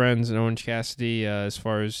Best Friends and Orange Cassidy as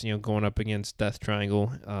far as going up against Death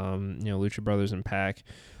Triangle, Lucha Brothers and Pac.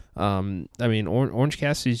 I mean, Orange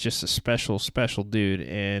Cassidy's just a special dude,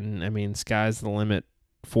 and I mean, sky's the limit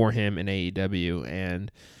for him in AEW,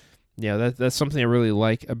 and that's something I really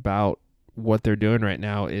like about what they're doing right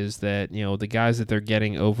now is that the guys that they're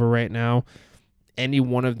getting over right now, any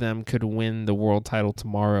one of them could win the world title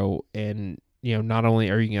tomorrow, and not only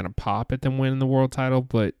are you going to pop at them winning the world title,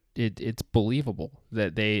 but it's believable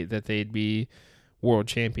that they'd be world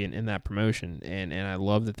champion in that promotion, and I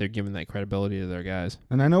love that they're giving that credibility to their guys.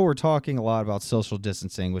 And I know we're talking a lot about social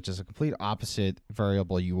distancing, which is a complete opposite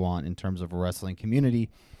variable you want in terms of a wrestling community,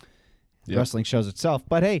 Yep. wrestling shows itself.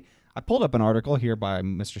 But hey, I pulled up an article here by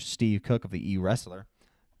Mr. Steve Cook of the E-Wrestler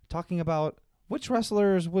talking about which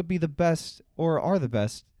wrestlers would be the best or are the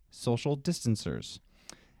best social distancers.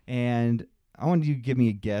 And I wanted you to give me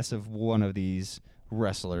a guess of one of these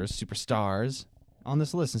wrestlers, superstars, on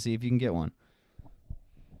this list and see if you can get one.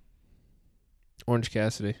 Orange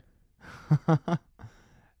Cassidy.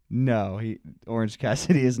 No, Orange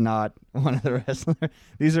Cassidy is not one of the wrestlers.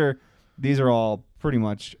 These are all pretty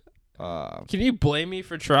much. Can you blame me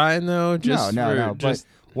for trying though? No. But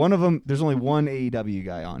one of them, there's only one AEW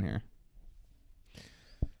guy on here.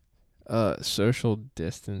 Social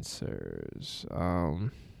distancers. Are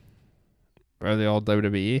they all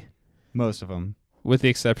WWE? Most of them. With the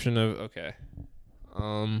exception of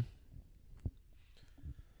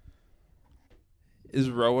is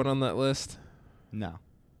Rowan on that list? No.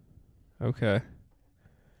 Okay.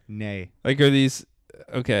 Nay. Like, are these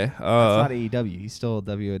okay? That's not AEW. He's still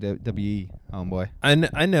WWE, homeboy.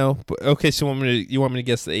 I know. But okay, so you want me to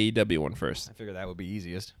guess the AEW one first? I figure that would be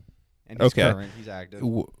easiest. And he's Okay. current. He's active.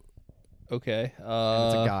 And Okay. it's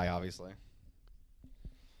a guy, obviously.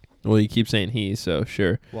 Well, you keep saying he, so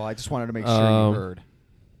sure. Well, I just wanted to make sure you heard.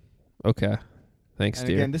 Okay. Thanks, And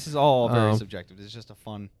dear. again, this is all very Um, subjective. It's just a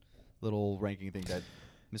fun little ranking thing that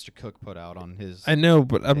Mr. Cook put out on his. I know,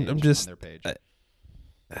 but page, I'm on just their page.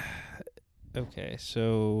 okay.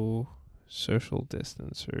 So social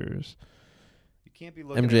distancers. You can't be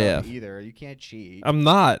looking MJF. it up either. You can't cheat. I'm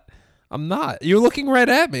not. You're looking right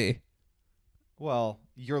at me. Well,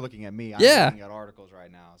 you're looking at me. I'm Yeah. looking at articles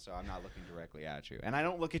right now, so I'm not looking directly at you. And I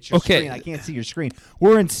don't look at your Okay. screen. I can't see your screen.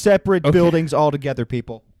 We're in separate buildings altogether,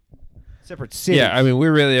 people. Separate cities. Yeah, I mean,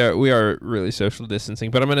 we are really social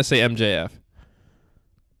distancing, but I'm going to say MJF.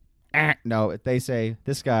 No, they say,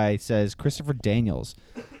 this guy says Christopher Daniels.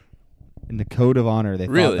 In the code of honor, they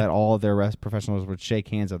Really? thought that all of their professionals would shake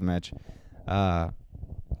hands at the match.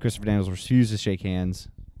 Christopher Daniels refused to shake hands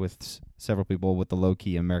with several people with the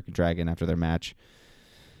low-key American Dragon after their match.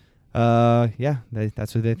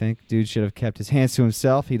 That's what they think. Dude should have kept his hands to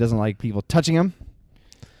himself. He doesn't like people touching him.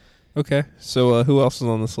 Okay, so who else is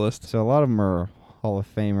on this list? So a lot of them are Hall of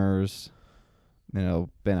Famers,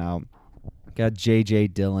 been out. Got J.J.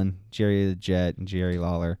 Dillon, Jerry the Jet, and Jerry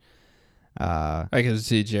Lawler. I can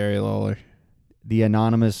see Jerry Lawler. The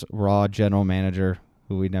anonymous Raw general manager,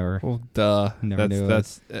 who we never Well, duh. Never knew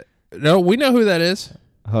No, we know who that is.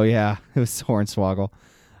 Oh, yeah. It was Hornswoggle.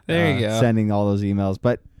 There you go. Sending all those emails.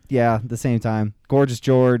 But, yeah, at the same time, Gorgeous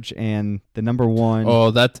George and the number one.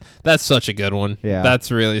 Oh, that's such a good one. Yeah.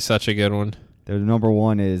 That's really such a good one. The number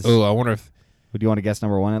one is. Oh, I wonder if. Would you want to guess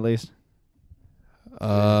number one at least? Who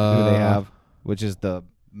they have? Which is the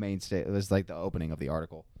mainstay. It was like the opening of the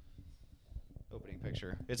article. Opening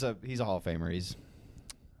picture. He's a Hall of Famer. He's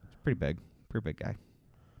pretty big. Pretty big guy.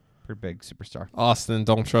 Pretty big superstar. Austin,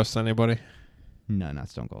 don't trust anybody. No, not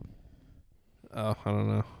Stone Cold. Oh, I don't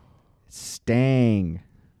know. Stanger.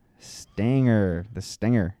 The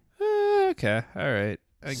Stinger. Okay, all right.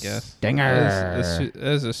 I guess. Stinger. That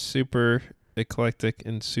is a super eclectic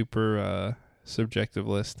and super subjective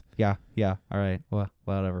list. Yeah. All right. Well,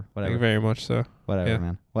 whatever. Very much so. Whatever, Yeah.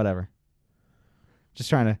 man. Whatever. Just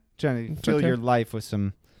trying to It's fill okay. your life with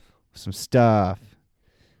some stuff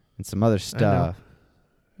and some other stuff.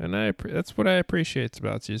 And that's what I appreciate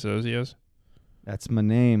about you, Zozios. That's my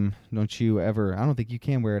name. Don't you ever? I don't think you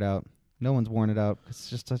can wear it out. No one's worn it out. It's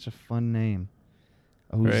just such a fun name.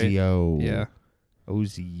 Ozio. Right. Yeah.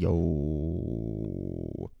 Ozio.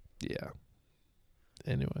 Yeah.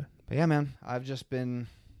 Anyway. But yeah, man, I've just been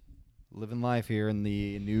living life here in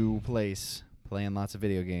the new place, playing lots of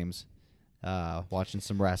video games, watching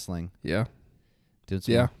some wrestling, Yeah. doing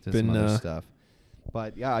Been, some other stuff.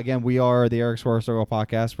 But yeah, again, we are the Eric Square Circle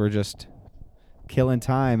podcast. We're just killing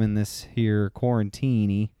time in this here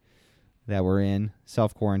quarantine that we're in.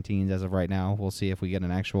 Self-quarantines as of right now. We'll see if we get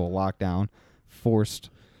an actual lockdown, forced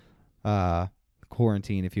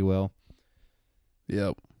quarantine, if you will.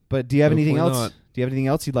 Yep. But do you have anything Hopefully else? not. Do you have anything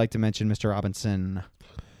else you'd like to mention, Mr. Robinson?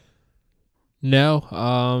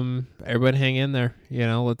 No. Everybody hang in there.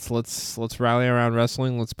 Let's rally around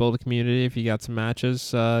wrestling. Let's build a community. If you got some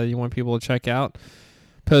matches you want people to check out,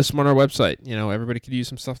 post them on our website. Everybody could use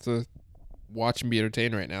some stuff to watch and be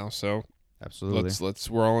entertained right now. So Absolutely.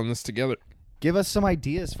 we're all in this together. Give us some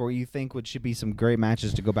ideas for what you think should be some great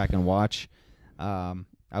matches to go back and watch. I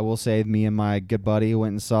will say, me and my good buddy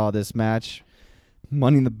went and saw this match,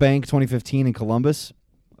 Money in the Bank 2015 in Columbus,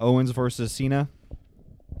 Owens versus Cena.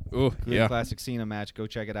 Oh, Good yeah. classic Cena match. Go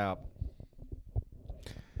check it out.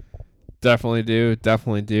 Definitely do.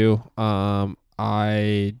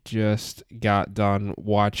 I just got done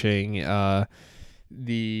watching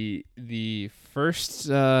the first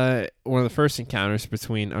one of the first encounters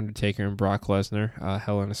between Undertaker and Brock Lesnar,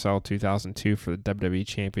 Hell in a Cell 2002 for the WWE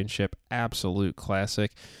Championship. Absolute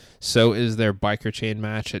classic. So is their biker chain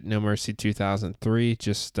match at No Mercy 2003,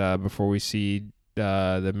 just before we see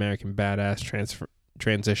the American Badass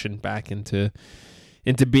transition back into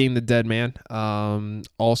being the dead man.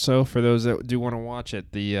 Also, for those that do want to watch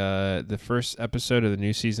it, the first episode of the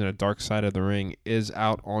new season of Dark Side of the Ring is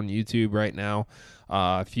out on YouTube right now.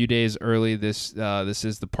 A few days early. This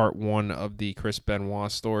is the part 1 of the Chris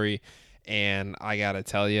Benoit story, and I gotta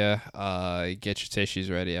tell you, get your tissues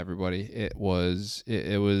ready, everybody. It was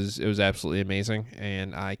absolutely amazing,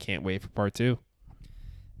 and I can't wait for part 2.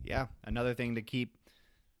 Yeah, another thing to keep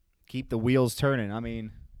the wheels turning. I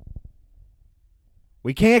mean,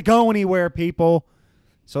 we can't go anywhere, people.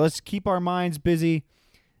 So let's keep our minds busy.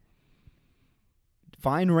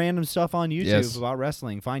 Find random stuff on YouTube about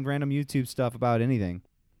wrestling. Find random YouTube stuff about anything.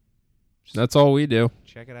 That's all we do.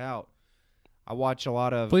 Check it out. I watch a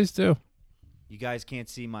lot of... Please do. You guys can't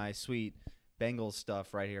see my sweet Bengals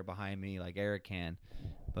stuff right here behind me like Eric can.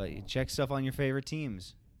 But you check stuff on your favorite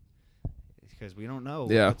teams. Because we don't know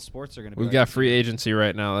what sports are going to be. We've got free agency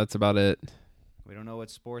right now. That's about it. We don't know what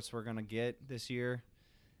sports we're going to get this year.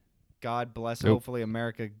 God bless. Nope. Hopefully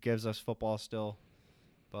America gives us football still.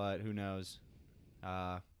 But who knows?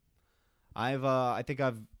 I think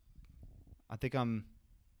I'm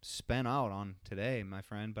spent out on today, my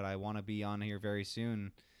friend, but I want to be on here very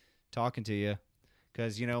soon talking to you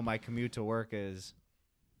because, my commute to work is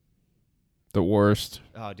The worst.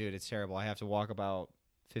 Oh, dude, it's terrible. I have to walk about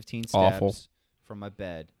 15 steps Awful. from my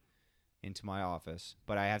bed into my office,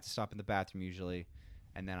 but I have to stop in the bathroom usually,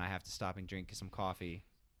 and then I have to stop and drink some coffee.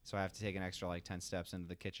 So I have to take an extra 10 steps into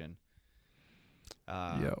the kitchen.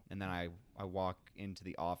 Yep. And then I walk into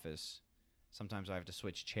the office. Sometimes I have to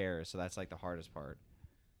switch chairs, so that's the hardest part.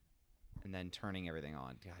 And then turning everything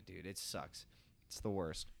on. God, dude, it sucks. It's the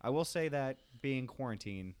worst. I will say that being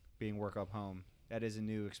quarantined, being work up home, that is a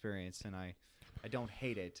new experience, and I don't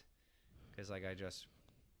hate it because I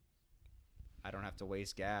don't have to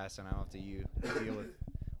waste gas, and I don't have to deal with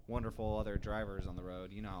wonderful other drivers on the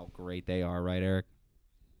road. You know how great they are, right, Eric?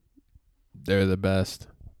 They're the best.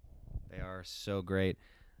 They are so great.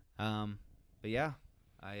 But yeah,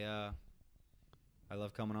 I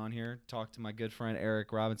love coming on here, talk to my good friend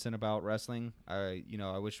Eric Robinson about wrestling. I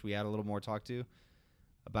wish we had a little more to talk to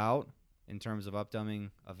about in terms of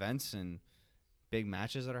upcoming events and big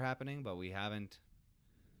matches that are happening, but we haven't,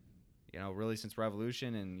 really since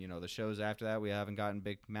Revolution and, the shows after that, we haven't gotten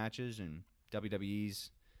big matches, and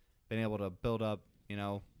WWE's been able to build up,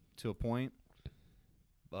 to a point,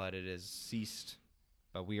 but it has ceased.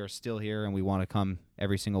 But we are still here, and we want to come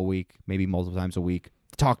every single week, maybe multiple times a week,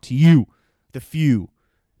 to talk to you, the few.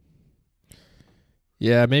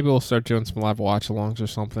 Yeah, maybe we'll start doing some live watch-alongs or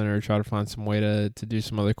something, or try to find some way to do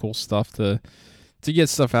some other cool stuff to get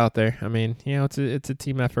stuff out there. I mean, it's a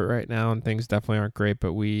team effort right now, and things definitely aren't great,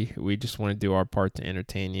 but we just want to do our part to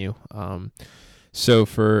entertain you. So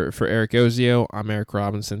for Eric Ozio, I'm Eric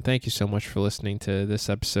Robinson. Thank you so much for listening to this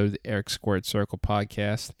episode of the Eric Squared Circle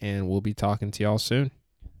podcast, and we'll be talking to y'all soon.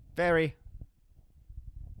 Very.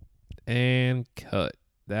 And cut.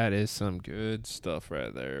 That is some good stuff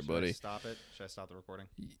right there, buddy. Should I stop it? Should I stop the recording?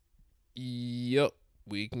 Yep.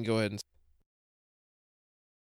 We can go ahead and